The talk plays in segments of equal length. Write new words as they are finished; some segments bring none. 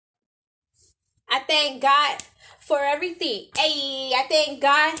I thank God for everything. Hey, I thank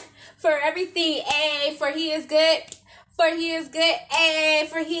God for everything. Hey, for He is good. For He is good. Hey,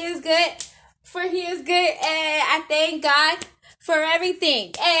 for He is good. For He is good. Hey, I thank God for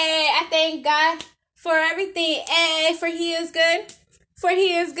everything. Hey, I thank God for everything. Hey, for He is good. For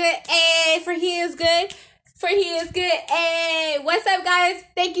He is good. Hey, for He is good. For He is good. Hey, what's up, guys?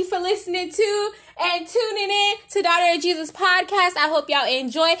 Thank you for listening to and tuning in to Daughter of Jesus podcast. I hope y'all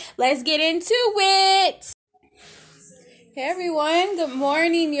enjoy. Let's get into it. Hey, everyone. Good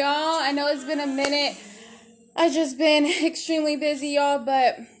morning, y'all. I know it's been a minute. I've just been extremely busy, y'all,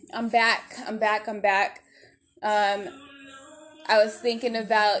 but I'm back. I'm back. I was thinking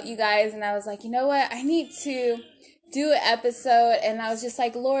about you guys, and I was like, you know what? I need to do an episode, and I was just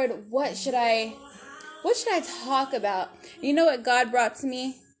like, Lord, what should I talk about? You know what God brought to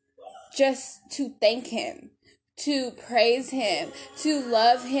me? Just to thank Him, to praise Him, to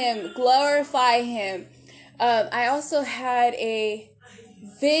love Him, glorify Him. I also had a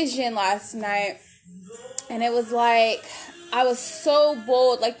vision last night, and it was like, I was so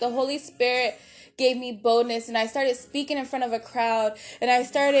bold, like the Holy Spirit gave me boldness, and I started speaking in front of a crowd, and I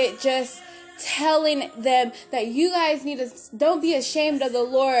started just telling them that you guys need to don't be ashamed of the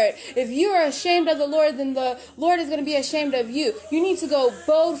Lord. If you are ashamed of the Lord, then the Lord is going to be ashamed of you. You need to go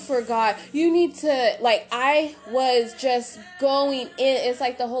bold for God. You need to, like, I was just going in. It's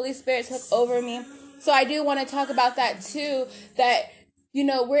like the Holy Spirit took over me. So I do want to talk about that too, that, you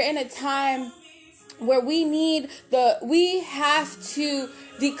know, we're in a time where we have to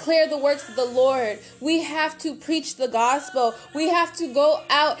declare the works of the Lord. We have to preach the gospel. We have to go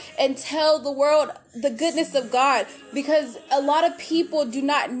out and tell the world the goodness of God, because a lot of people do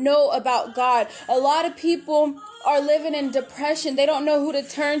not know about God. A lot of people are living in depression. They don't know who to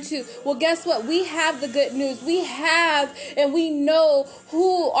turn to. Well, guess what? We have the good news. We have and we know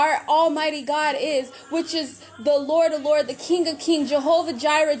who our Almighty God is, which is the Lord of Lords, the King of Kings, Jehovah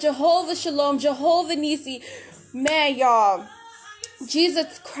Jireh, Jehovah Shalom, Jehovah Nisi. Man, y'all,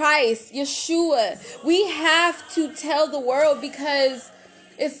 Jesus Christ, Yeshua. We have to tell the world, because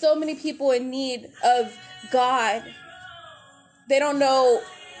it's so many people in need of God. They don't know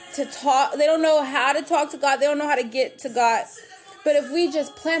to talk. They don't know how to talk to God. They don't know how to get to God. But if we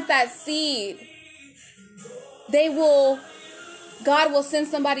just plant that seed, God will send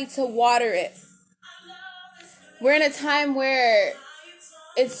somebody to water it. We're in a time where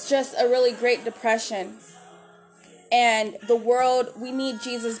it's just a really great depression. And the world, we need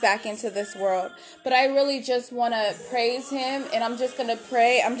Jesus back into this world. But I really just want to praise Him, and I'm just going to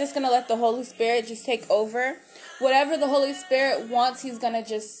pray. I'm just going to let the Holy Spirit just take over. Whatever the Holy Spirit wants, He's going to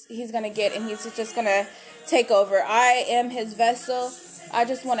get, and He's just going to take over. I am His vessel. I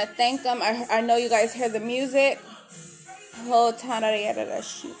just want to thank Him. I know you guys hear the music. Oh,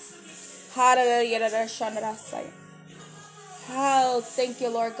 thank you,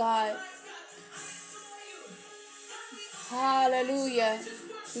 Lord God. Hallelujah.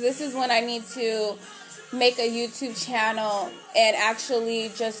 This is when I need to make a YouTube channel and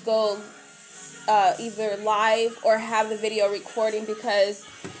actually just go either live or have the video recording, because,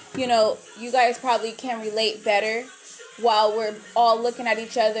 you know, you guys probably can relate better while we're all looking at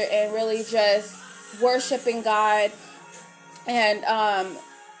each other and really just worshiping God and,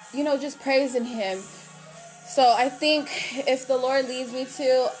 you know, just praising Him. So I think if the Lord leads me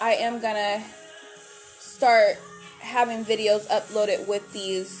to, I am going to start having videos uploaded with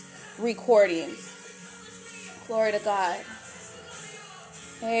these recordings. Glory to God.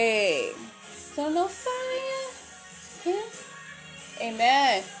 Hey. So no fire. Yeah.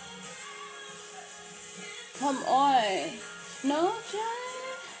 Amen. Come on. No joy.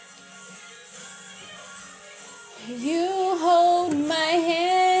 You hold my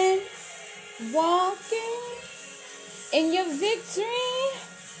hand. Walking in your victory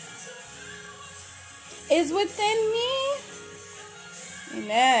is within me.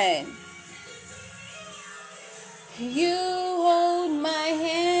 Amen. You hold my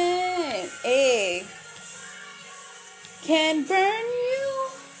hand. Hey. Can burn you.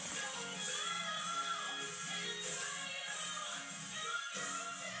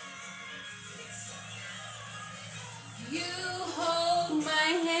 You hold my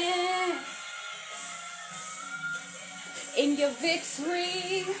hand. In your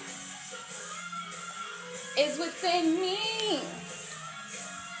victory is within me.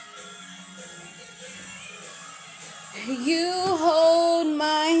 You hold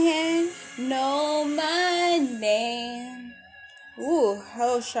my hand, know my name. Ooh,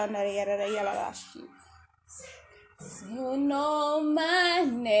 oh, Shandarayarashi. You know my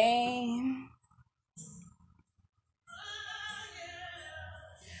name.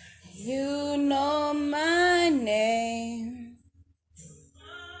 You know my name.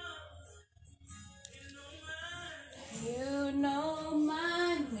 You know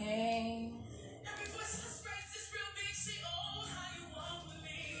my name.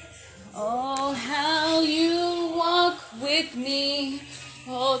 Oh, how you walk with me.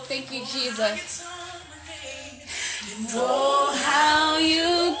 Oh, thank you, Jesus. Oh, how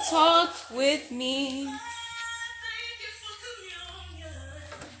you talk with me.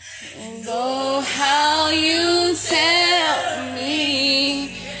 And oh, how you tell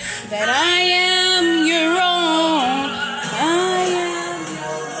me that I am your own. I am.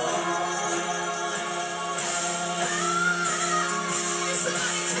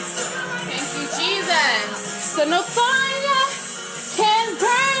 Thank you, Jesus. So no fire can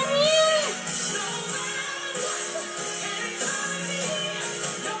burn me.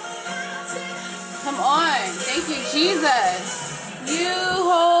 Come on. Thank you, Jesus. You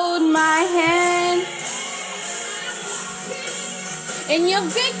hold my hand in your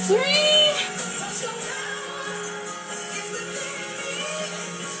victory.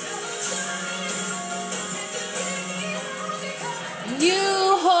 You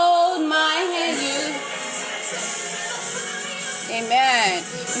hold my hand. Amen.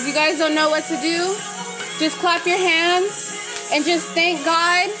 If you guys don't know what to do, just clap your hands and just thank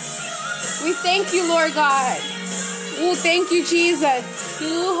God. We thank you, Lord God. Oh, thank you, Jesus.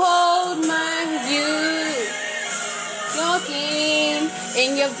 You hold my youth. Walking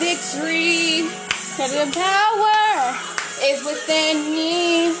in your victory. Cause the power is within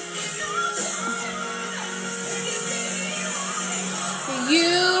me. You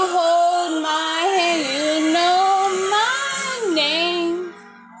hold my hand. You know my name.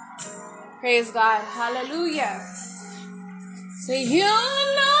 Praise God. Hallelujah. So you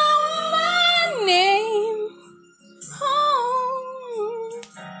know my name. Oh.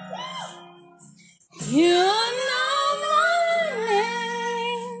 You know my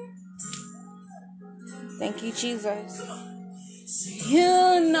name. Thank you, Jesus.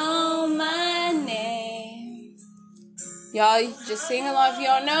 You know my name. Y'all just sing along if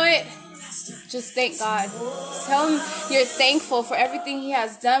y'all know it. Just thank God. Tell him you're thankful for everything he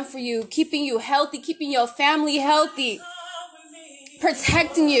has done for you, keeping you healthy, keeping your family healthy,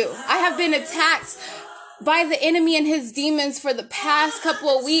 protecting you. I have been attacked by the enemy and his demons for the past couple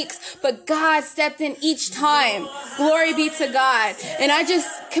of weeks, but God stepped in each time. Glory be to God. And I just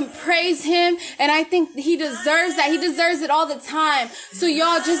can praise him, and I think he deserves that. He deserves it all the time. So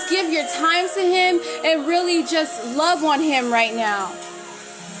y'all just give your time to him and really just love on him right now.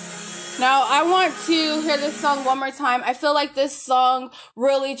 Now, I want to hear this song one more time. I feel like this song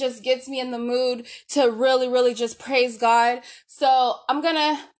really just gets me in the mood to really, really just praise God. So I'm going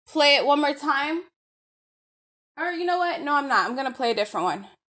to play it one more time. Or you know what? No, I'm not. I'm going to play a different one.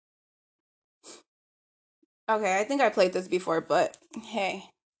 Okay, I think I played this before, but hey.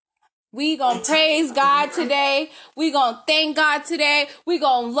 We gonna praise God today. We gonna thank God today. We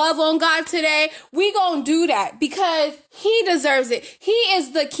gonna love on God today. We gonna do that because he deserves it. He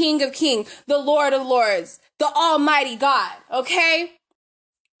is the King of Kings, the Lord of Lords, the Almighty God, okay?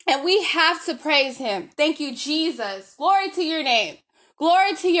 And we have to praise him. Thank you, Jesus. Glory to your name.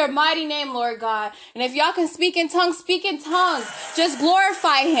 Glory to your mighty name, Lord God. And if y'all can speak in tongues, speak in tongues. Just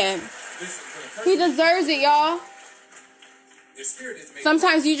glorify him. He deserves it, y'all.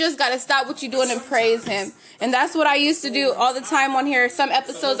 Sometimes you just gotta stop what you're doing and praise him. And that's what I used to do all the time on here. Some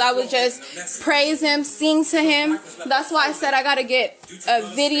episodes I would just praise him, sing to him. That's why I said I gotta get a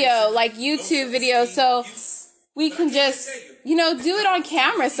video, like YouTube video, so we can just, you know, do it on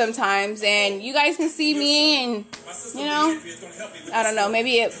camera sometimes, and you guys can see me, and, you know, I don't know,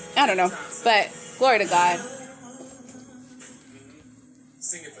 maybe I don't know, but glory to God.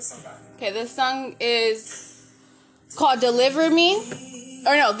 Okay, this song is called Deliver Me,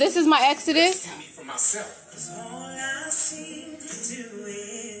 or no, This Is My Exodus.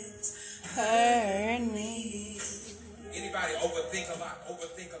 Hurt me. Anybody overthink a lot,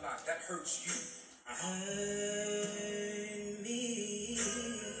 that hurts you.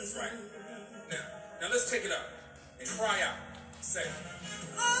 That's right. Now let's take it up and cry out. Say,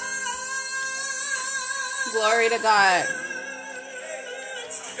 Glory to God.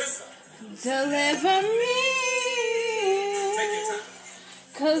 yes, sir. Deliver me. Take your time.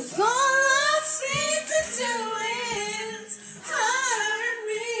 'Cause all I seem to do is hurt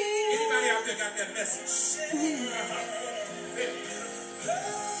me. Anybody out there got that message?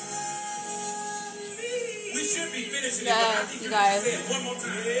 We should be finishing it, but I Yes, think you you guys. can say it one more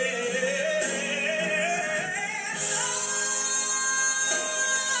time.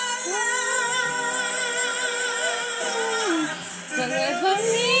 Deliver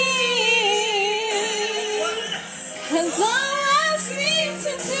me.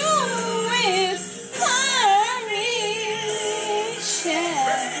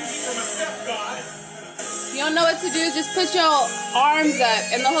 what to do. Just put your arms up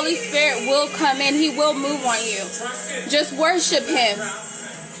and the Holy Spirit will come in. He will move on you. Just worship him.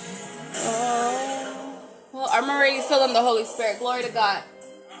 Oh, well, I'm already feeling the Holy Spirit. Glory to God.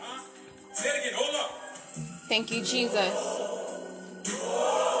 Say it again. Hold up. Thank you, Jesus.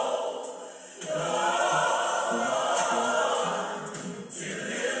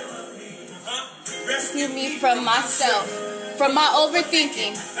 Rescue me from myself, from my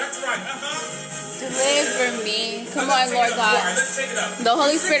overthinking. That's right. Deliver me. Come on, Lord God. Let's take it up. The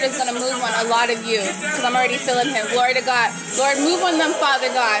Holy Spirit is going to move on a lot of you because I'm already feeling him. Glory to God. Lord, move on them, Father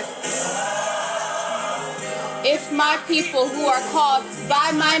God. If my people who are called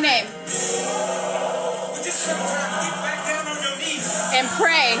by my name Just sometimes get back down on your knees. and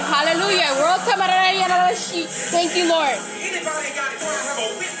pray. Hallelujah. Thank you, Lord. Anybody got to have a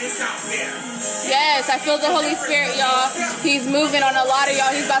witness out there? Yes, I feel the Holy Spirit, y'all. He's moving on a lot of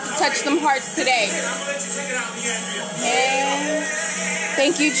y'all. He's about to touch some hearts today. I'm going to let you take it out, Leandria. And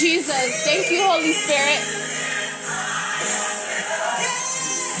thank you, Jesus. Thank you, Holy Spirit.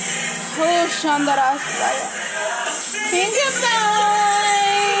 Oh, Shandarasaya. Thank you, God.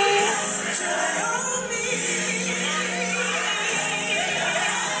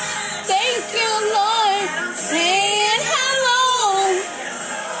 Thank you, Lord. Saying hello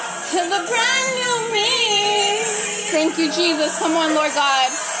to the brand new me. Thank you, Jesus. Come on, Lord God.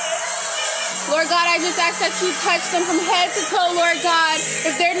 Lord God, I just ask that you touch them from head to toe, Lord God.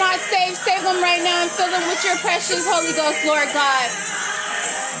 If they're not saved, save them right now and fill them with your precious Holy Ghost, Lord God.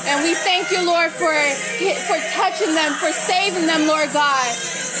 And we thank you, Lord, for touching them, for saving them, Lord God.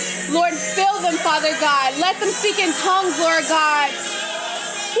 Lord, fill them, Father God. Let them speak in tongues, Lord God.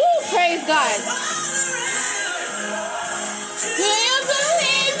 Woo, praise God. Do you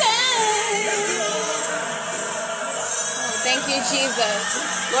believe it? Oh, thank you, Jesus.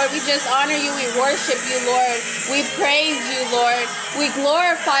 Lord, we just honor you. We worship you, Lord. We praise you, Lord. We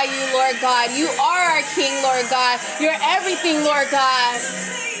glorify you, Lord God. You are our King, Lord God. You're everything, Lord God.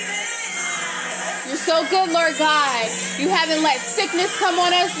 You're so good, Lord God. You haven't let sickness come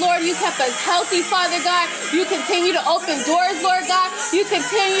on us, Lord. You kept us healthy, Father God. You continue to open doors, Lord God. You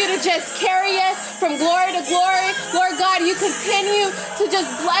continue to just carry us from glory to glory. Lord God, you continue to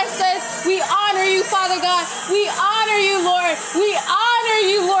just bless us. We honor you, Father God. We honor you, Lord. We honor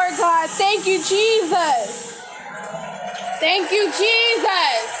you, Lord God. Thank you, Jesus. Thank you,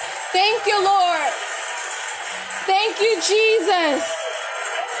 Jesus. Thank you, Lord. Thank you, Jesus.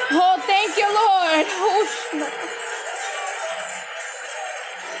 Oh, thank you, Lord. Oh,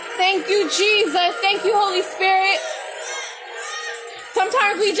 thank you, Jesus. Thank you, Holy Spirit.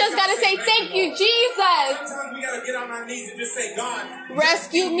 Sometimes we just got to say, thank you, Jesus. Sometimes we got to get on our knees and just say, God,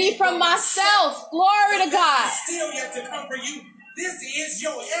 rescue me from myself. Glory to God. Still yet to come for you. This is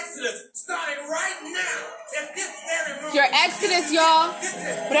your exodus, starting right now. At this very moment. Your exodus, y'all.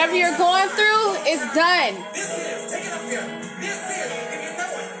 Whatever you're going through is done. This is, take it up here. This is, if you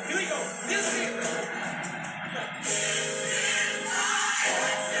know it, here we go. This is.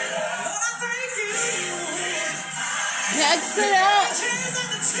 Exodus.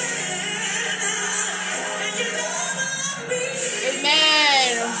 Amen.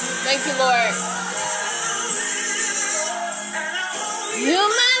 Thank you, Lord. You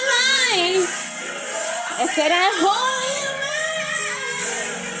my life. I said I hold you.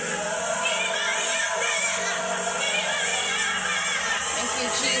 Thank you,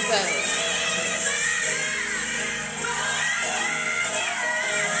 Jesus.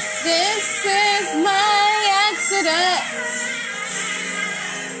 This is my exodus.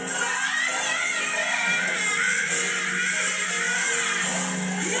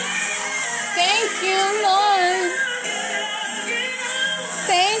 Thank you, Lord.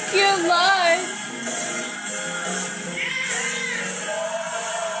 Thank you, Lord.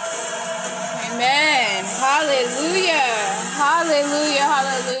 Amen. Hallelujah. Hallelujah.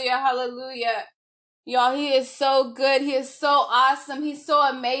 Hallelujah. Hallelujah. Y'all, he is so good. He is so awesome. He's so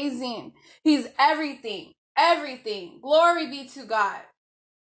amazing. He's everything. Everything. Glory be to God.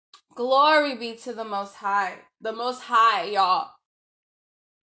 Glory be to the Most High. The Most High, y'all.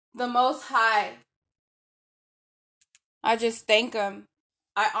 The Most High. I just thank him.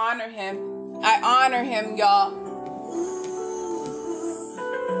 I honor him. I honor him, y'all.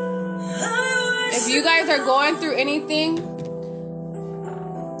 If you guys are going through anything,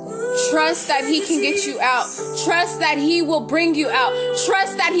 trust that he can get you out. Trust that he will bring you out.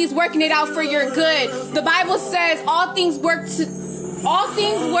 Trust that he's working it out for your good. The Bible says all things work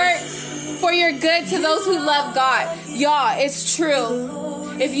for your good to those who love God. Y'all, it's true.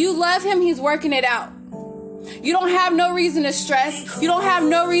 If you love him, he's working it out. You don't have no reason to stress. You don't have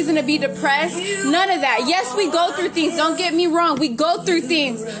no reason to be depressed. None of that. Yes, we go through things. Don't get me wrong. We go through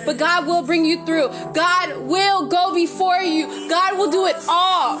things, but God will bring you through. God will go before you. God will do it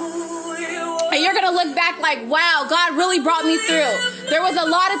all. And you're going to look back like, wow, God really brought me through. There was a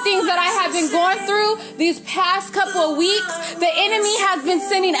lot of things that I have been going through these past couple of weeks. The enemy has been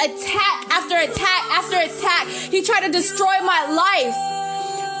sending attack after attack after attack. He tried to destroy my life.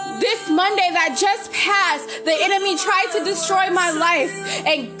 This Monday that just passed, the enemy tried to destroy my life.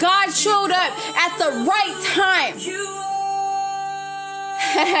 And God showed up at the right time.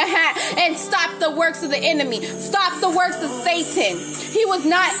 And stop the works of the enemy. Stop the works of Satan. He was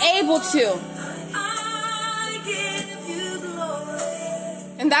not able to.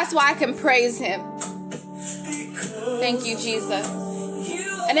 And that's why I can praise him. Thank you, Jesus.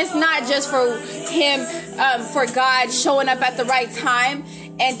 And it's not just for him, for God showing up at the right time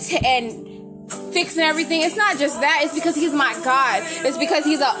and fixing everything. It's not just that. It's because he's my God. It's because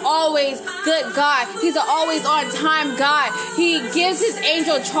he's an always good God. He's an always on time God. He gives his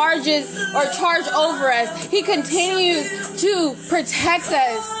angel charge over us. He continues to protect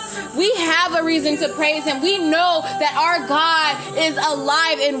us. We have a reason to praise him. We know that our God is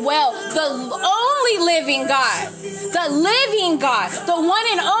alive and well. The only living God. The living God. The one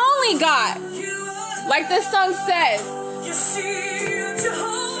and only God. Like this song says.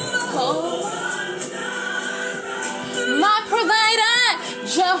 My provider,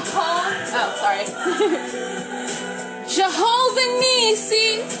 Jehovah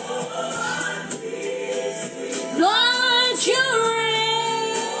Nissi, Lord, you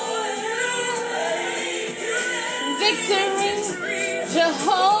reign, victory,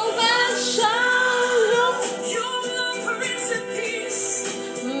 Jehovah Shalom,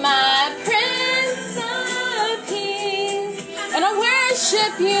 my Prince of Peace, and I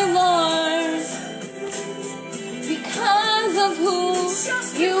worship you, Lord. Because of who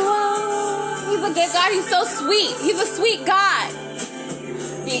you are. He's a good God. He's so sweet. He's a sweet God.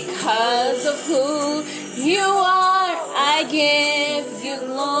 Because of who you are, I give you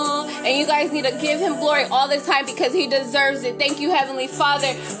glory. And you guys need to give him glory all the time because he deserves it. Thank you, Heavenly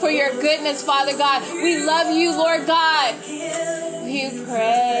Father, for your goodness, Father God. We love you, Lord God. We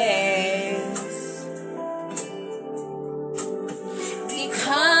praise.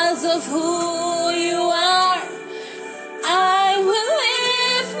 Because of who you are, I will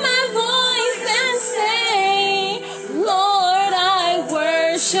lift my voice and say, Lord, I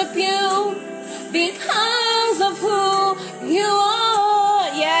worship you because of who you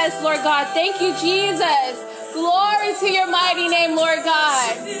are. Yes, Lord God. Thank you, Jesus. Glory to your mighty name, Lord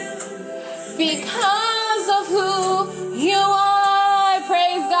God. Because of who you are.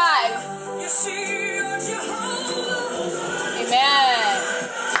 Praise God.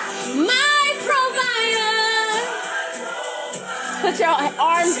 Amen. My provider. Put your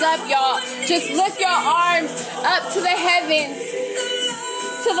arms up, y'all. Just lift your arms up to the heavens,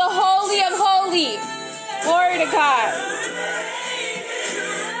 to the Holy of Holies. Glory to God.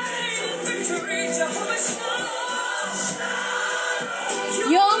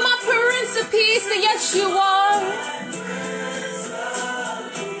 You're my Prince of Peace, and yes you are.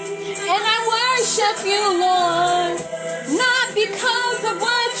 And I worship you, Lord, not because of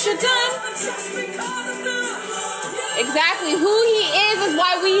what you've done. Exactly who he is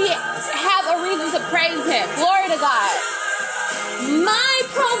why we have a reason to praise him. Glory to God. My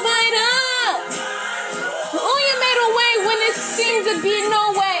provider. Oh, you made a way when it seemed to be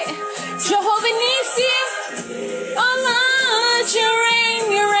no way. Jehovah Nissi. Oh, Lord, you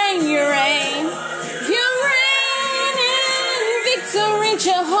reign, you reign, you reign. You reign in victory,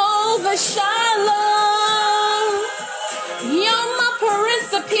 Jehovah Shalom. You're my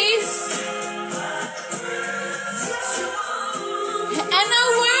Prince of Peace. And I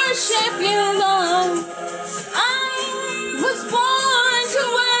worship you, Lord. I was born to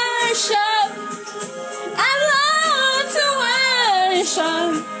worship. I love to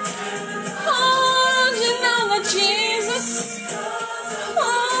worship. Oh, you know that Jesus. Oh,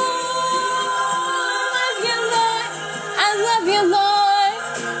 I love you, Lord.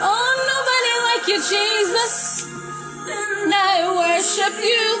 Oh, nobody like you, Jesus. And I worship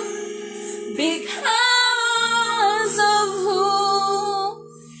you because of who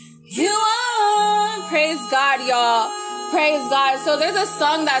you are. Praise God, y'all. Praise God. So there's a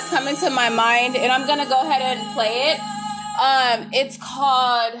song that's coming to my mind, and I'm gonna go ahead and play it. It's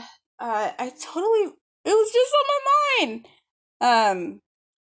called it was just on my mind.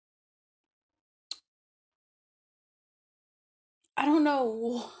 I don't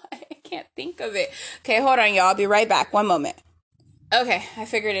know. I can't think of it. Okay, hold on, y'all. I'll be right back. One moment. Okay, I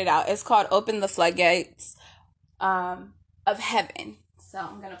figured it out. It's called Open the Floodgates of heaven. So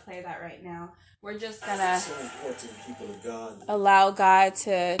I'm going to play that right now. We're just going to So important, people of God, allow God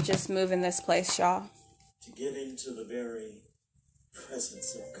to just move in this place, y'all. to get into the very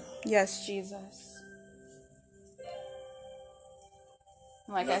presence of God. Yes, Jesus.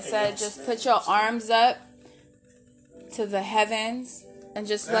 Like I said, just put your arms up to the heavens and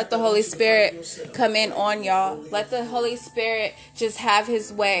just let the Holy Spirit come in on y'all. Let the Holy Spirit just have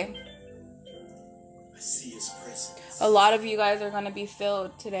his way. I see his presence. A lot of you guys are going to be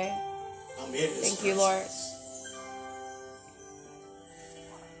filled today. I'm in his Thank you, Lord.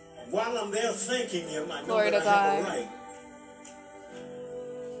 While I'm there thanking him, I know Glory that to I have a God. right.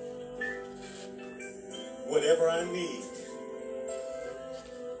 Whatever I need,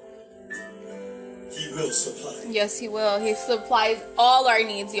 he will supply. Yes, he will. He supplies all our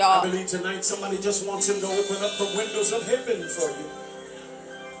needs, I y'all. believe tonight somebody just wants him to open up the windows of heaven for you.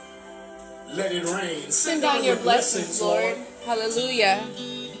 Let it rain. Send down your blessings, Lord. Hallelujah.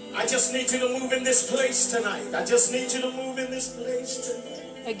 I just need you to move in this place tonight. I just need you to move in this place tonight.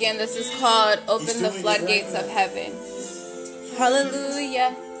 Again, this is called Open He's the doing it Floodgates right of now. Heaven.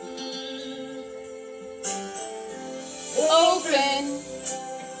 Hallelujah. Open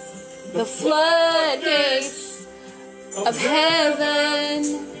the floodgates of heaven.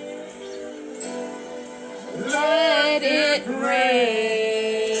 Let it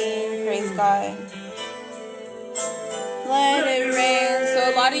rain. Praise God. Let it rain.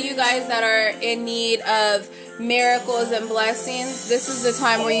 So a lot of you guys that are in need of miracles and blessings, this is the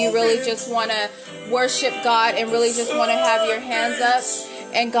time where you really just want to worship God and really just want to have your hands up,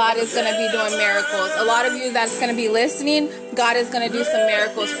 and God is going to be doing miracles. A lot of you that's going to be listening, God is going to do some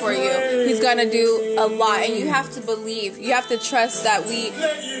miracles for you. He's going to do a lot, and you have to believe. You have to trust that we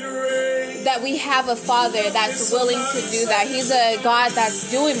have a Father that's willing to do that. He's a God that's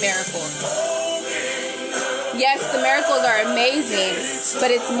doing miracles. Yes, the miracles are amazing,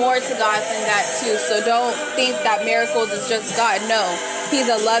 but it's more to God than that too. So don't think that miracles is just God. No, he's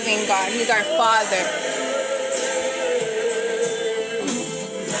a loving God. He's our Father.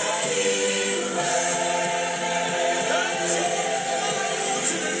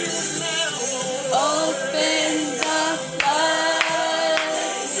 Open the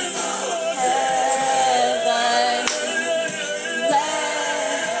floodgates of heaven.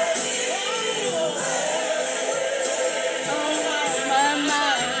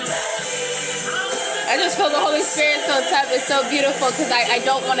 I just feel the Holy Spirit so tough. It's so beautiful because I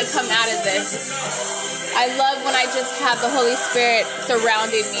don't want to come out of this. I love when I just have the Holy Spirit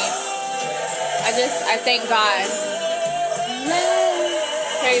surrounding me. I thank God.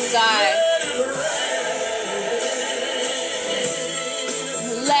 Praise God.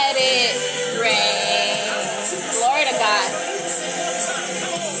 Let it rain. Glory to God.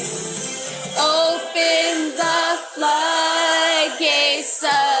 Open the floodgates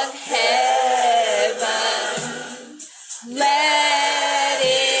of heaven. Let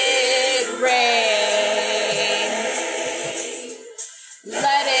it rain.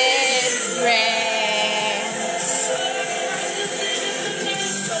 Let it rain.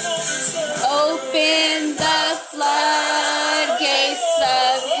 Open the floodgates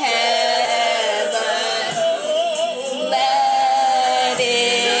of heaven. Let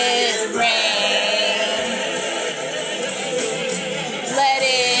it rain. Let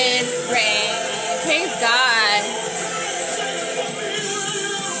it rain. Praise God.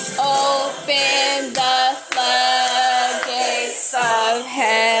 Open the floodgates of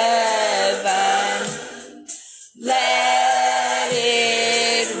heaven. Let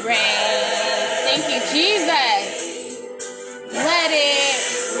it rain. Thank you, Jesus. Let it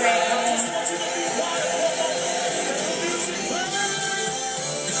rain.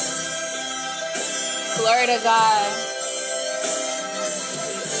 Glory to God.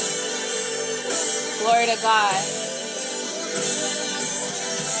 Glory to God.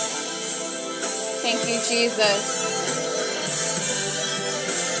 Thank you, Jesus.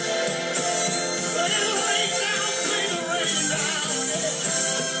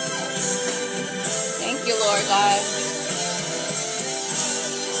 Thank you, Lord God.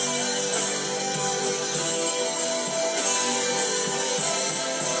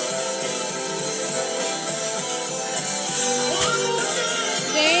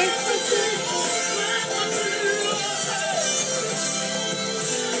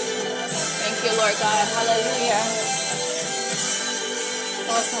 Thank you, Lord God. Hallelujah.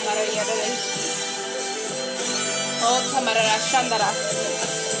 Oh, Tamaraya Rere. Oh, Tamarara Shandara.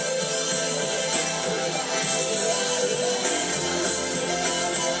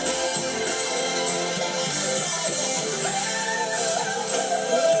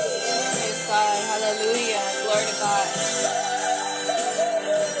 Praise God. Hallelujah. Glory to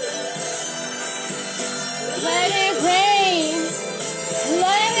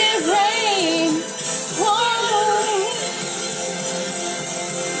Let it rain. Oh.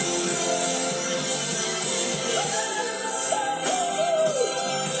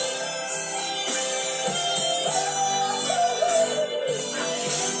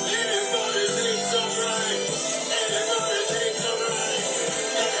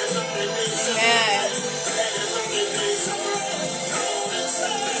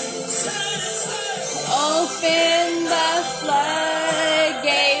 Open the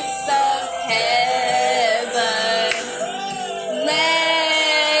floodgates of heaven.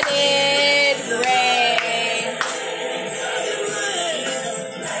 Let it rain.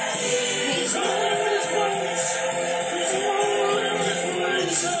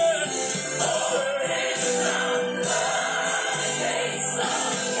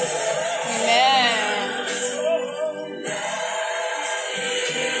 Amen.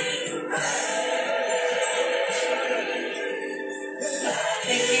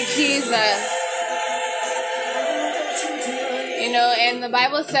 Thank you, Jesus. You know, and the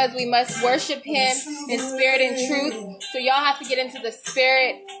Bible says we must worship him in spirit and truth. So y'all have to get into the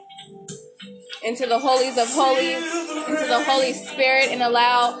spirit, into the holies of holies, into the Holy Spirit, and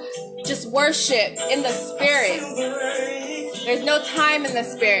allow just worship in the spirit. There's no time in the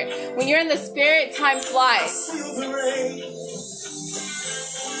spirit. When you're in the spirit, time flies.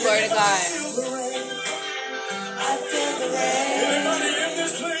 Glory to God. I feel the rain. Everybody in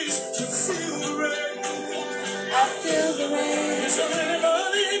this place can feel the rain. I feel the rain. Is there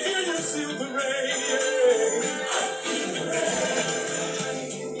anybody here you feel the rain?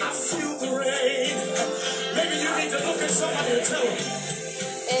 I feel the rain. Maybe you need to look at somebody and tell them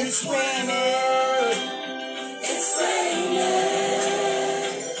it's raining. It's raining.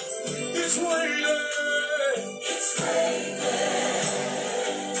 It's raining. It's raining.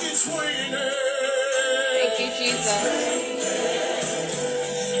 It's raining. Thank you, Jesus.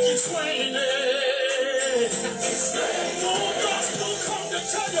 It's raining. It's raining. Full gospel come to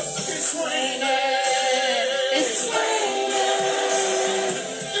tell you it's raining. It's raining.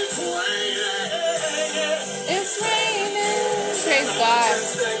 It's raining. It's raining. Praise God.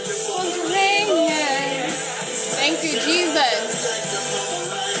 It's raining. Thank you, Jesus.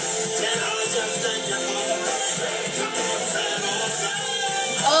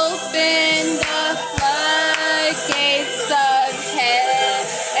 Open the floodgates of hell.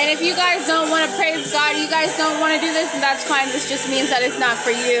 And if you guys don't want to praise God, you guys don't want to do this, and that's fine. This just means that it's not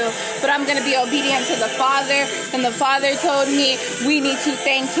for you. But I'm going to be obedient to the Father. And the Father told me we need to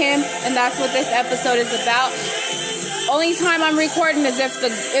thank him. And that's what this episode is about. Only time I'm recording is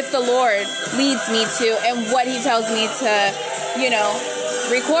if the Lord leads me to and what he tells me to,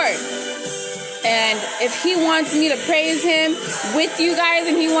 record. And if he wants me to praise him with you guys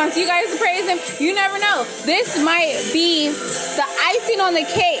and he wants you guys to praise him, you never know. This might be the icing on the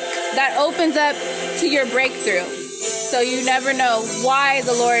cake that opens up to your breakthrough. So you never know why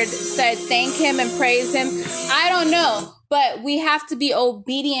the Lord said thank him and praise him. I don't know, but we have to be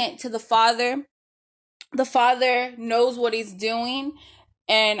obedient to the Father. The Father knows what he's doing,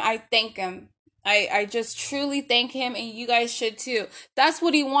 and I thank him. I just truly thank him, and you guys should too. That's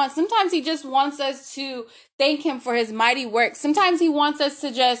what he wants. Sometimes he just wants us to thank him for his mighty works. Sometimes he wants us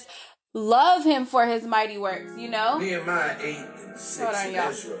to just love him for his mighty works, Nehemiah 8:6 in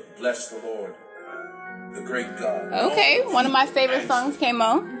Ezra, bless the Lord, the great God. Okay, one of my favorite songs came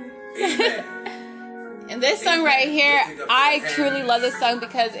on. Amen. And this song right here, I truly love this song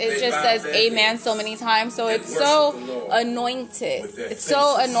because it just says amen so many times. So it's so anointed. It's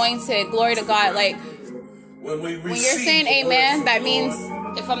so anointed. Glory to God. Like, when you're saying amen, that means,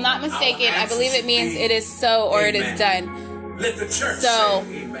 if I'm not mistaken, I believe it means it is so or it is done. Let the church so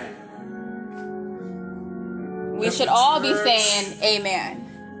say amen. We should all be saying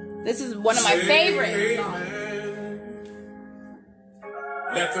amen. This is one of my favorite songs.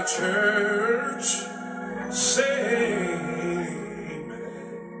 Let the church say amen.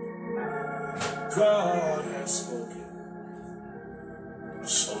 God has spoken.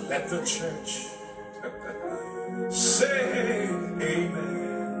 So let the church say amen.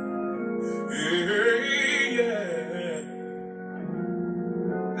 Yeah.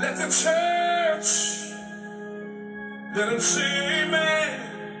 Let the church, let them say amen.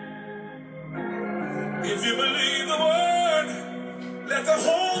 If you believe the word, let the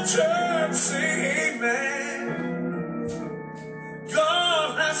whole church say amen. God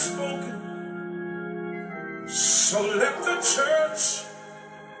has spoken. So let the church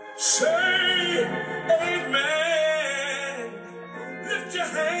say amen. Lift your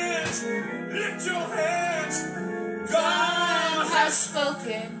hands. Lift your hands. God has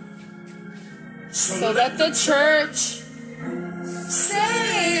spoken. So let the church say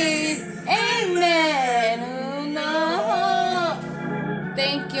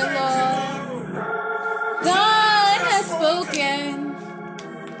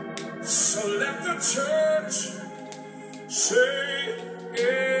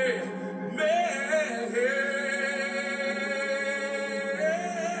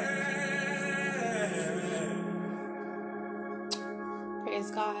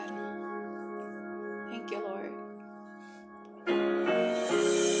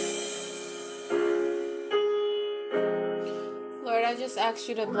just ask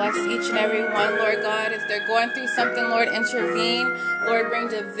you to bless each and every one, Lord God. If they're going through something, Lord, intervene. Lord, bring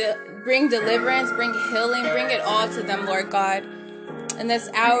deliverance, bring healing, bring it all to them, Lord God. In this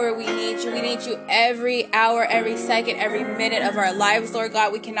hour, we need you. We need you every hour, every second, every minute of our lives, Lord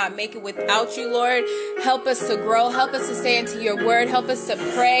God. We cannot make it without you, Lord. Help us to grow. Help us to stay into your word. Help us to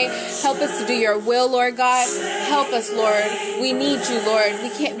pray. Help us to do your will, Lord God. Help us, Lord. We need you, Lord.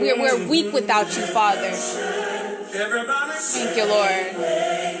 We're weak without you, Father. Thank you, Lord.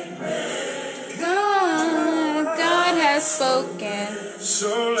 God has spoken.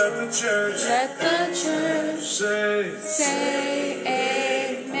 So let the church say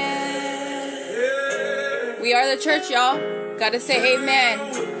amen. Yeah. We are the church, y'all. Gotta say amen.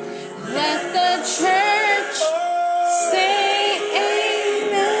 Let the church say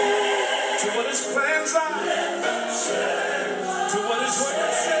amen. To what his plans are. To what his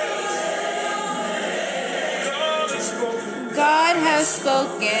word says. God has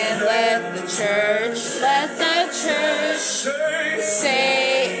spoken. Let the church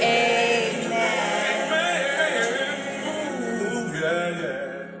say amen.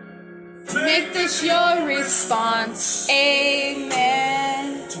 Make this your response.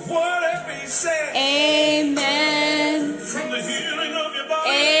 Amen. To whatever he said. Amen. From the healing of your body.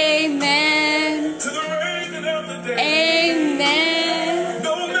 Amen. To the raining of the day. Amen.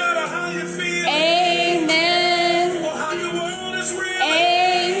 No matter how you feel. Amen. Or how your world is real.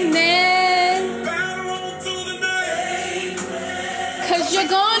 Amen. Battle on through the night. 'Cause you're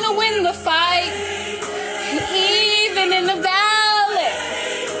gonna win the fight. Even in the valley.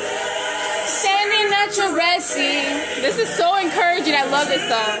 Standing at your resting. This is so encouraging. I love this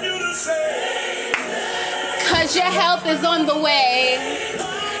song. 'Cause your help is on the way.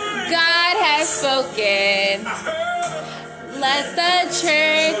 God has spoken. Let the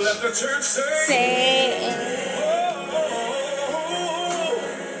church say.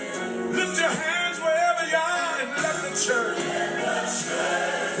 Lift your hands wherever you are and let the church.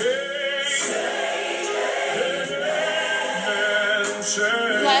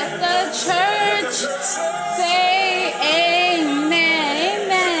 Let the church say amen.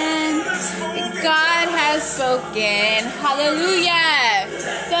 Amen. God has spoken. Hallelujah.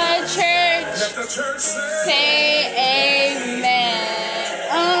 The church say amen.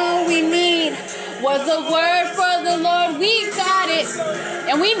 All we need was a word for the Lord. We got it.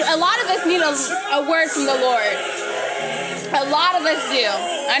 And a lot of us need a word from the Lord. A lot of us do.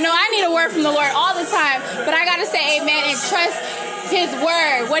 I know I need a word from the Lord all the time, but I got to say amen and trust his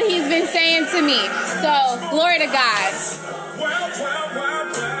word, what he's been saying to me. So, glory to God.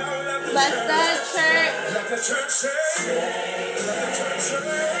 Let the church say.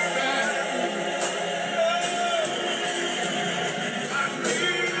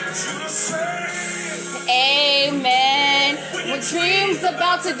 Amen. When dreams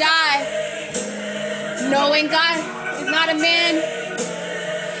about to die, knowing God is not a man,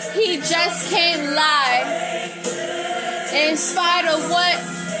 he just can't lie. In spite of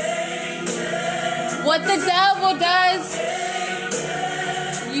what the devil does,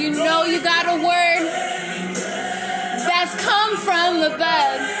 you know you got a word that's come from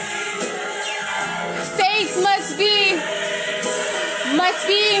above. Faith must be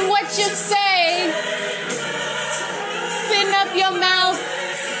in what you say. Open up your mouth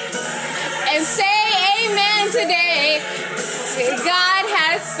and say amen today. God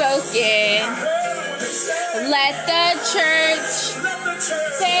has spoken. Let the church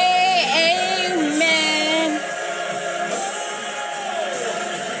say amen.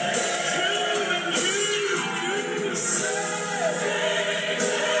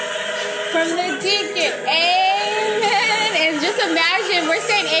 From the deacon, amen. And just imagine we're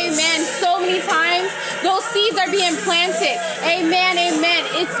saying amen so many times. Those seeds are being planted. Amen, amen.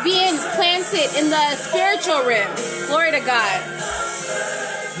 It's being planted in the spiritual realm. Glory to God.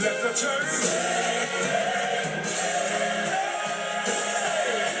 Let the church.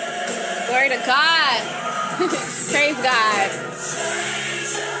 Glory to God. Praise God.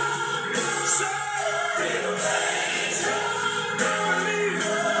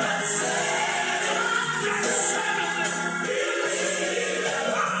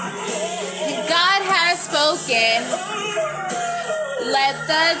 God has spoken. Let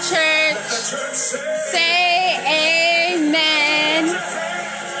the church say amen.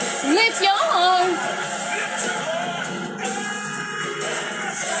 Lift your arms.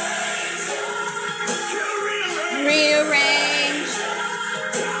 Rearrange.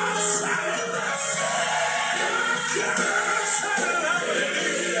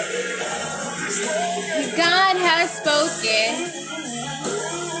 God has spoken.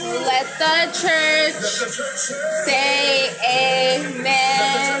 Let the church say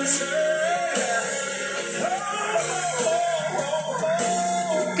amen.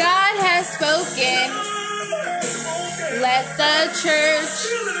 God has spoken. Let the church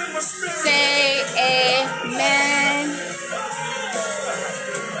say amen.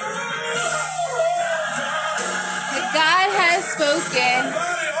 God has spoken.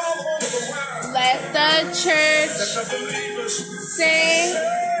 Let the church say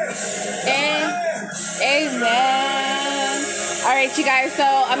amen. All right, you guys. So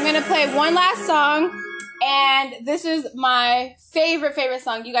I'm going to play one last song. And this is my favorite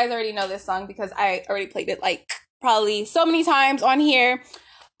song. You guys already know this song because I already played it like probably so many times on here.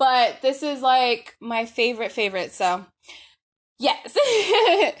 But this is like my favorite. So yes.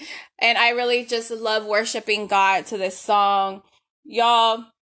 And I really just love worshiping God to this song. Y'all,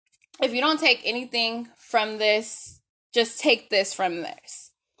 if you don't take anything from this, just take this from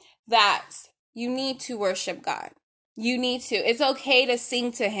this. That you need to worship God. You need to. It's okay to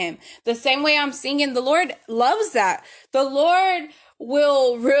sing to him. The same way I'm singing, the Lord loves that. The Lord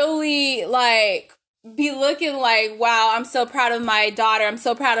will really like be looking like, wow, I'm so proud of my daughter. I'm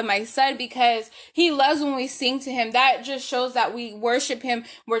so proud of my son, because he loves when we sing to him. That just shows that we worship him.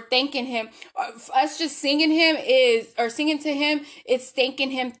 We're thanking him. Us just singing to him, it's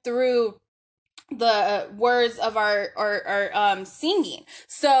thanking him through the words of our singing.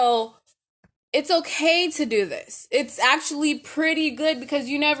 So it's okay to do this. It's actually pretty good, because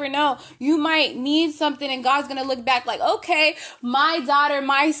you never know. You might need something and God's going to look back like, okay, my daughter,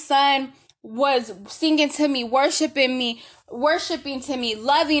 my son was singing to me, worshiping to me,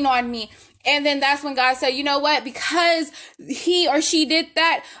 loving on me. And then that's when God said, you know what? Because he or she did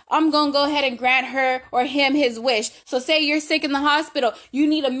that, I'm going to go ahead and grant her or him his wish. So say you're sick in the hospital. You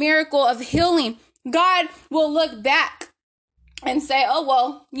need a miracle of healing. God will look back and say, oh,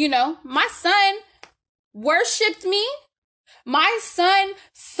 well, you know, my son worshiped me. My son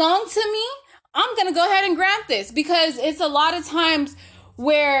sung to me. I'm going to go ahead and grant this, because it's a lot of times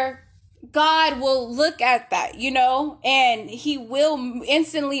where God will look at that, you know, and he will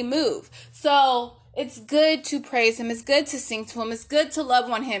instantly move. So it's good to praise him. It's good to sing to him. It's good to love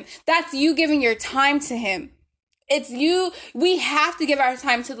on him. That's you giving your time to him. It's you. We have to give our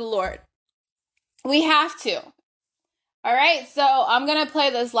time to the Lord. We have to. All right, so I'm going to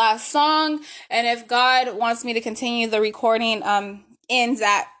play this last song, and if God wants me to continue, the recording ends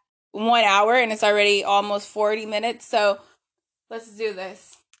at 1 hour, and it's already almost 40 minutes, so let's do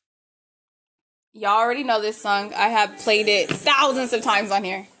this. Y'all already know this song. I have played it thousands of times on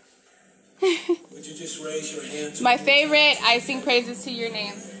here. Would you just raise your hands? My favorite, I sing praises to your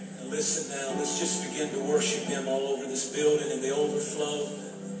name. Now listen now, let's just begin to worship him all over this building in the overflow.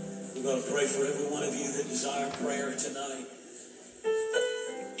 We're going to pray for every one of you that desire prayer tonight.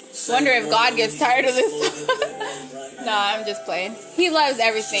 Wonder if God gets tired of this. No, I'm just playing. He loves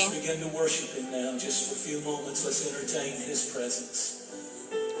everything. Let's begin to worship him now. Just for a few moments, let's entertain his presence.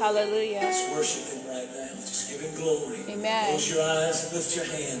 Hallelujah. Let's worship him right now. Just give him glory. Amen. Close your eyes and lift your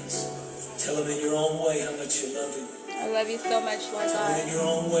hands. Tell him in your own way how much you love him. I love you so much, Lord Tell God. him in your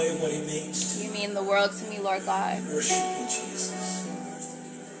own way what he means to you. You mean the world to me, Lord God. Worship you, Jesus.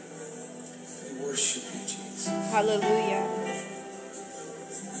 We worship you, Jesus. Hallelujah.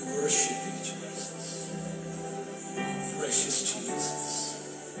 We worship you, Jesus. Precious Jesus.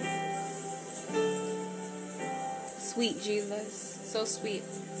 Sweet Jesus. So sweet.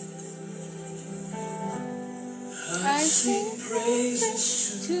 I sing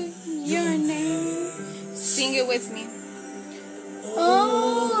praises To your name. Sing it with me.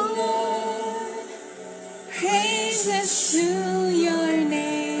 Oh Lord, praises to your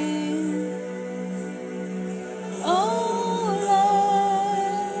name. Oh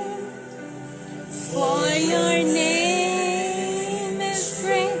Lord, for your name is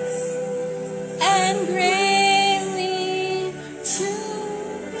great and greatly to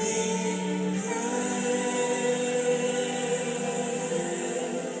be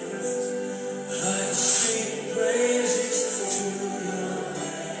praised. I sing praises to your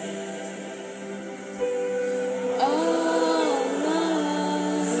Oh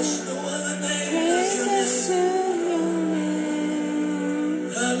Lord, There's no other name like your praises to name. your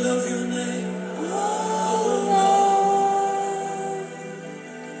name. I love your name.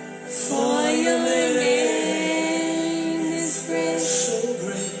 For your name is great So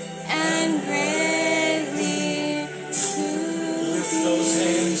great. and greatly to Lift be. those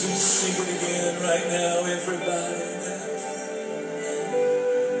hands and sing it again right now, everybody.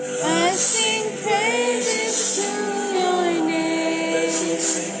 I sing praises to your That's name. it,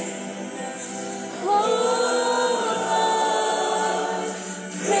 sing. Oh Lord,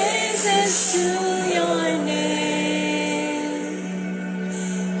 praises praises to your name.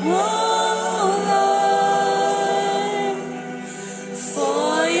 Oh Lord,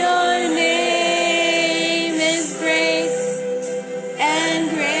 for your name is great and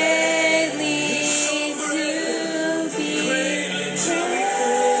greatly to be praised.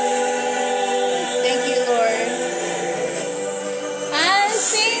 Thank you, Lord. I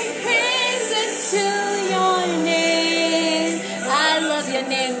sing praises to your name. I love your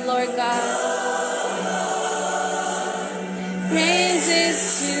name, Lord God.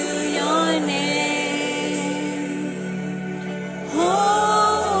 Praises to your name.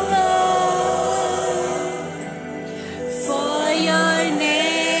 Oh Lord, for your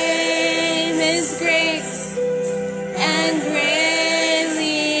name is great and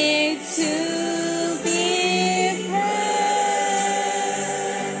greatly to be praised.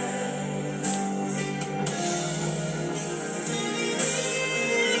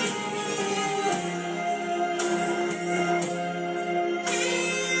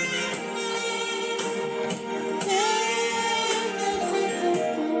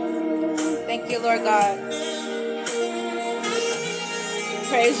 Thank you, Lord God.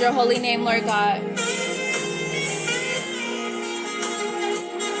 Praise your holy name, Lord God.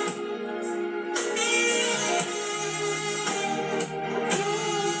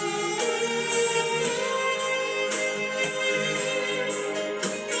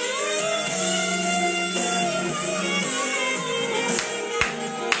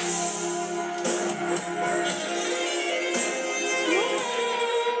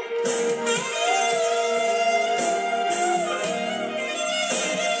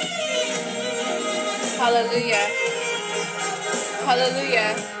 Hallelujah.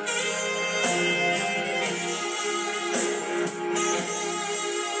 Hallelujah.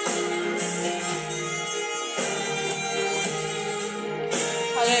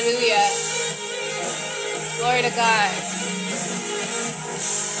 Hallelujah. Glory to God.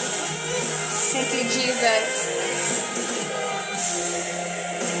 Thank you, Jesus.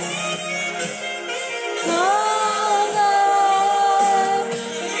 Oh Lord,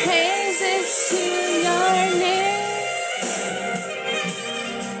 praises to your name.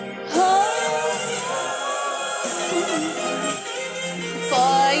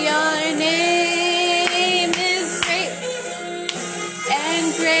 For your name is great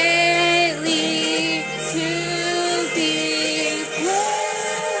and greatly to be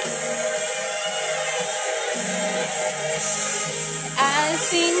praised. I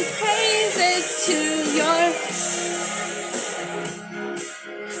sing praises to your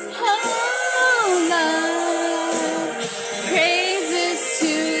Lord, praises to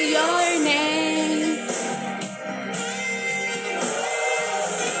your name.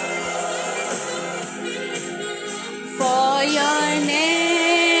 For your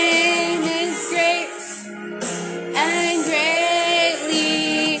name is great and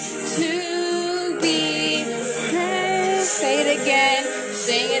greatly to be praised. Say it again,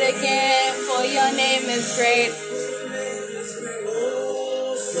 sing it again. For your name is great.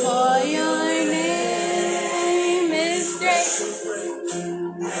 For your name is great.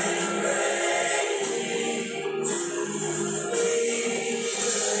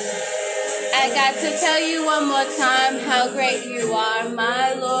 I got to tell you one more time how great you are,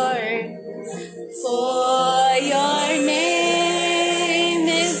 my Lord. For your name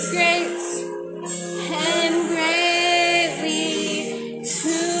is great and greatly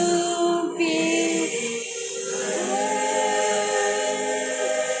to be praised.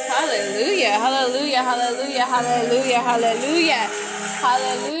 Hallelujah, hallelujah, hallelujah, hallelujah, hallelujah.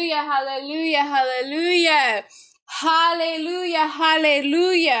 Hallelujah, hallelujah, hallelujah. Hallelujah,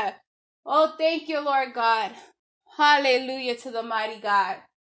 hallelujah. Oh, thank you, Lord God. Hallelujah to the mighty God.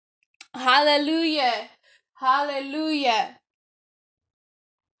 Hallelujah. Hallelujah.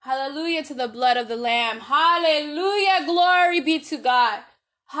 Hallelujah to the blood of the Lamb. Hallelujah. Glory be to God.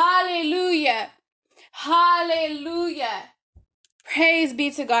 Hallelujah. Hallelujah. Praise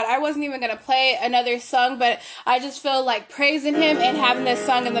be to God. I wasn't even going to play another song, but I just feel like praising Him and having this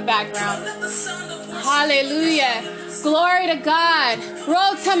song in the background. Hallelujah. Glory to God.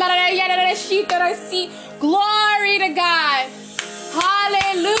 Glory to God.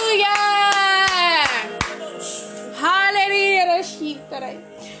 Hallelujah. Hallelujah.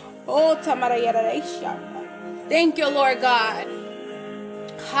 Oh, thank you, Lord God.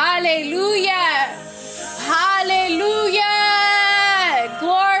 Hallelujah. Hallelujah.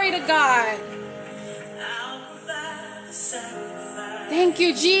 Glory to God. Thank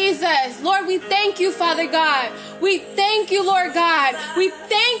you, Jesus. Lord, we thank you, Father God. We thank you, Lord God. We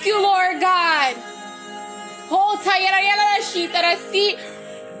thank you, Lord God.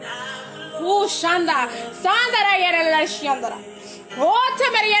 shanda. Sandara yarala shandara. Oh,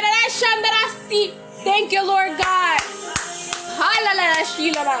 tamariyara shandara si. Thank you, Lord God. Halala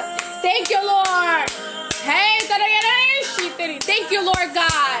shilala. Thank you, Lord. Hey, tarayara shiteri. Thank you, Lord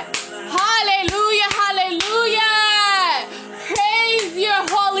God. Hallelujah, hallelujah. Praise your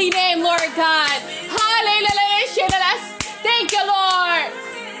holy name, Lord God. Hallelujah. Thank you, Lord.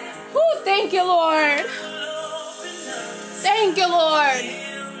 Woo, thank you, Lord. Thank you, Lord.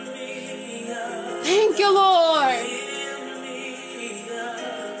 Thank you, Lord.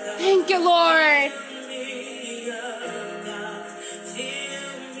 Thank you, Lord.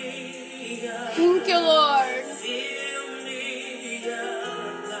 Thank you, Lord.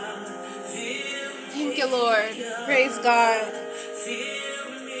 Thank you, Lord. Praise God.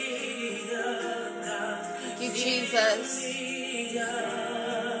 Thank you, Jesus.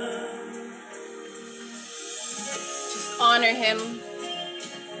 Just honor him.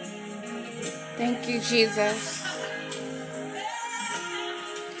 Thank you, Jesus.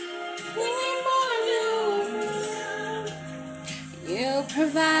 You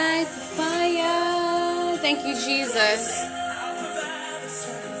provide the fire. Thank you, Jesus.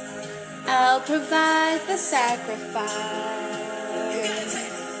 I'll provide the sacrifice.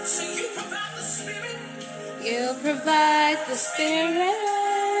 You provide the spirit.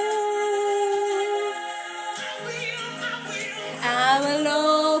 I will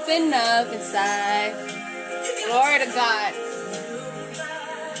open up inside. Glory to God.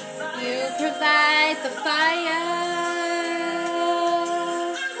 You provide the fire.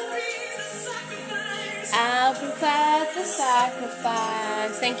 I'll provide the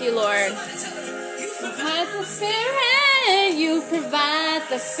sacrifice. Thank you, Lord. Provide the spirit. You provide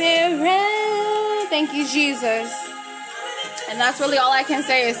the spirit. Thank you, Jesus. And that's really all I can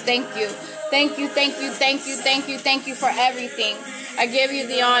say is thank you. Thank you, thank you, thank you, thank you, thank you for everything. I give you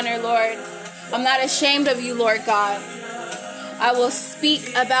the honor, Lord. I'm not ashamed of you, Lord God. I will speak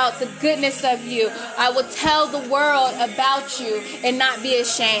about the goodness of you. I will tell the world about you and not be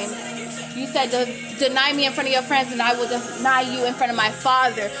ashamed. You said to deny me in front of your friends, and I will deny you in front of my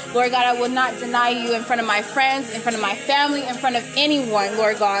Father. Lord God, I will not deny you in front of my friends, in front of my family, in front of anyone,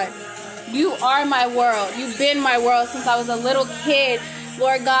 Lord God. You are my world. You've been my world since I was a little kid,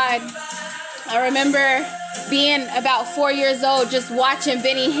 Lord God. I remember being about 4 years old, just watching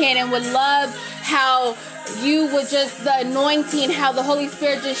Benny Hinn, and would love how you would just, the anointing, how the Holy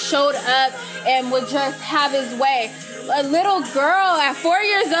Spirit just showed up and would just have his way. A little girl at 4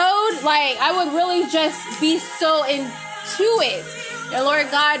 years old, like, I would really just be so into it. And Lord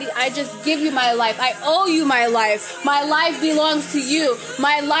God, I just give you my life. I owe you my life. My life belongs to you.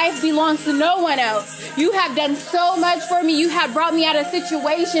 My life belongs to no one else. You have done so much for me. You have brought me out of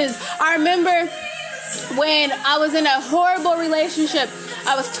situations. I remember when I was in a horrible relationship.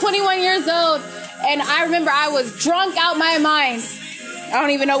 I was 21 years old, and I remember I was drunk out my mind. I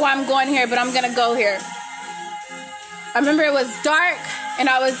don't even know why I'm going here, but I'm going to go here. I remember it was dark, and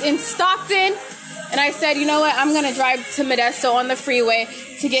I was in Stockton, and I said, you know what, I'm going to drive to Modesto on the freeway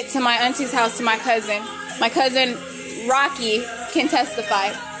to get to my auntie's house, to my cousin. My cousin, Rocky, can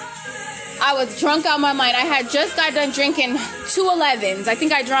testify. I was drunk out my mind. I had just got done drinking 2 11s. I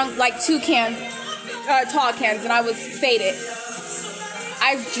think I drank like 2 cans, tall cans, and I was faded.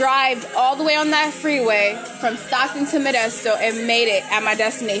 I drove all the way on that freeway from Stockton to Modesto and made it at my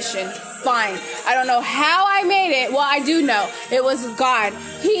destination. Fine. I don't know how I made it. Well, I do know. It was God.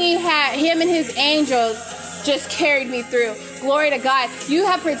 Him and his angels just carried me through. Glory to God. You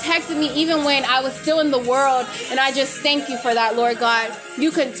have protected me even when I was still in the world, and I just thank you for that, Lord God. You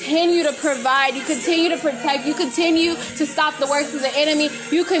continue to provide. You continue to protect. You continue to stop the works of the enemy.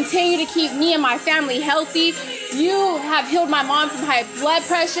 You continue to keep me and my family healthy. You have healed my mom from high blood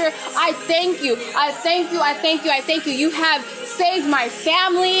pressure. I thank you. I thank you. I thank you. I thank you. You have saved my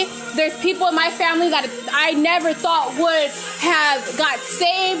family. There's people in my family that I never thought would have got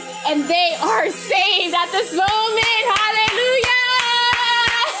saved, and they are saved at this moment. Hallelujah.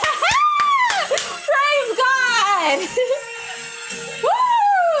 Praise God.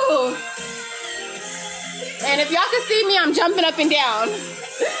 Woo. And if y'all can see me, I'm jumping up and down.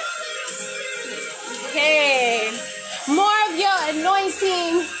 Okay. More of your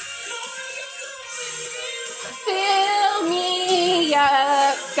anointing. Fill me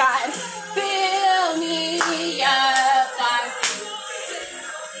up, God. Fill me up, God.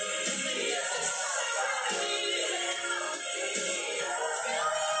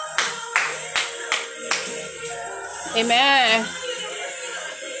 Amen.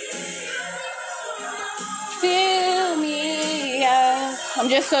 Fill me up. I'm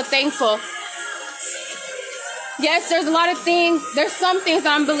just so thankful. Yes, there's a lot of things. There's some things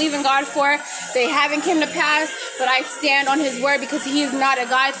I'm believing God for. They haven't come to pass, but I stand on his word because he is not a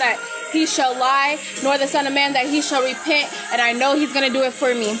God that he shall lie, nor the son of man that he shall repent. And I know he's going to do it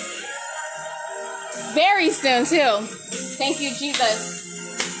for me. Very soon, too. Thank you, Jesus.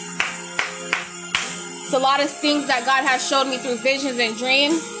 It's a lot of things that God has showed me through visions and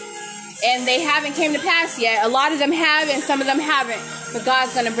dreams, and they haven't came to pass yet. A lot of them have, and some of them haven't, but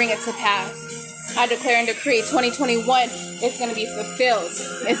God's going to bring it to pass. I declare and decree 2021 is going to be fulfilled.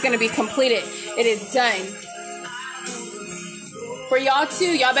 It's going to be completed. It is done. For y'all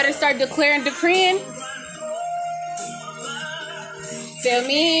too, y'all better start declaring, decreeing. Fill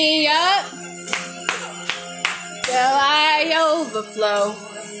me up till I overflow.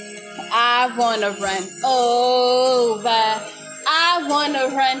 I want to run over. I want to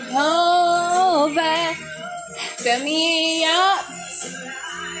run over. Fill me up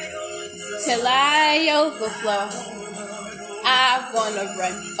till I overflow. I want to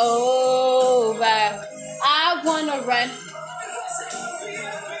run over. I want to run.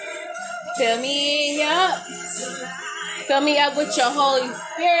 Fill me up. Fill me up with your Holy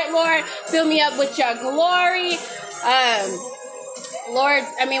Spirit, Lord. Fill me up with your glory. Lord,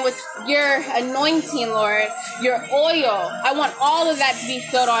 with your anointing, Lord, your oil. I want all of that to be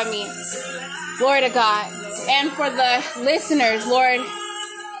filled on me. Glory to God. And for the listeners, Lord,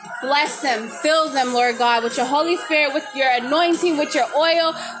 bless them, fill them, Lord God, with your Holy Spirit, with your anointing, with your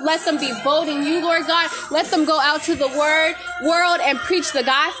oil. Let them be bold in you, Lord God. Let them go out to the world and preach the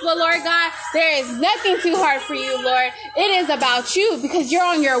gospel, Lord God. There is nothing too hard for you, Lord. It is about you because you're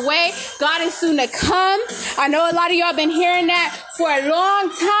on your way. God is soon to come. I know a lot of y'all been hearing that for a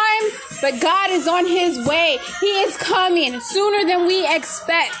long time, but God is on his way. He is coming sooner than we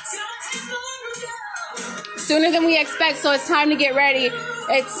expect. Sooner than we expect, so it's time to get ready.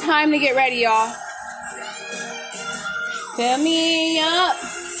 It's time to get ready, y'all. Fill me up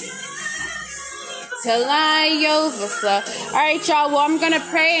till I overflow. All right, y'all. Well, I'm going to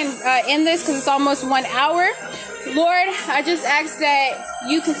pray and end this because it's almost 1 hour. Lord, I just ask that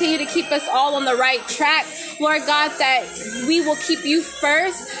you continue to keep us all on the right track. Lord God, that we will keep you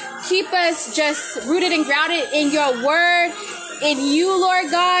first. Keep us just rooted and grounded in your word. In you, Lord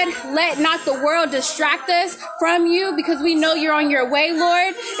God, let not the world distract us from you because we know you're on your way,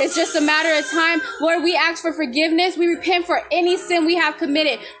 Lord. It's just a matter of time. Lord, we ask for forgiveness. We repent for any sin we have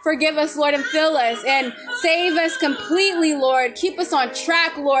committed. Forgive us, Lord, and fill us and save us completely, Lord. Keep us on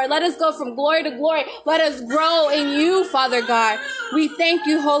track, Lord. Let us go from glory to glory. Let us grow in you, Father God. We thank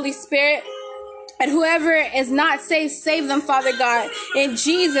you, Holy Spirit. And whoever is not saved, save them, Father God, in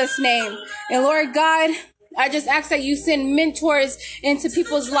Jesus' name. And Lord God, I just ask that you send mentors into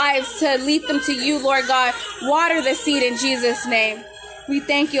people's lives to lead them to you, Lord God. Water the seed in Jesus' name. We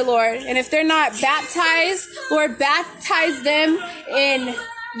thank you, Lord. And if they're not baptized, Lord, baptize them in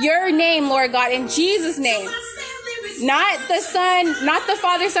your name, Lord God, in Jesus' name. Not the Son, not the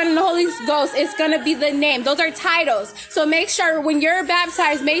Father, Son, and the Holy Ghost. It's going to be the name. Those are titles. So make sure when you're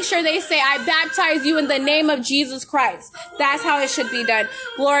baptized, make sure they say, I baptize you in the name of Jesus Christ. That's how it should be done.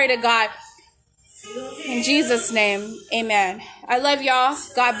 Glory to God. In Jesus' name, amen. I love y'all.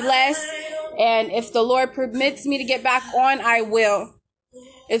 God bless. And if the Lord permits me to get back on, I will.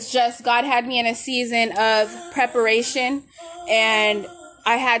 It's just God had me in a season of preparation and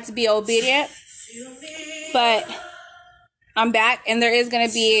I had to be obedient. But I'm back and there is going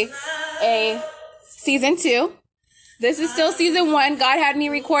to be a season 2. This is still season 1. God had me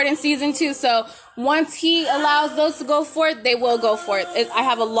record in season 2. So once he allows those to go forth, they will go forth. I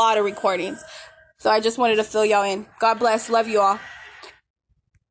have a lot of recordings. So I just wanted to fill y'all in. God bless. Love you all.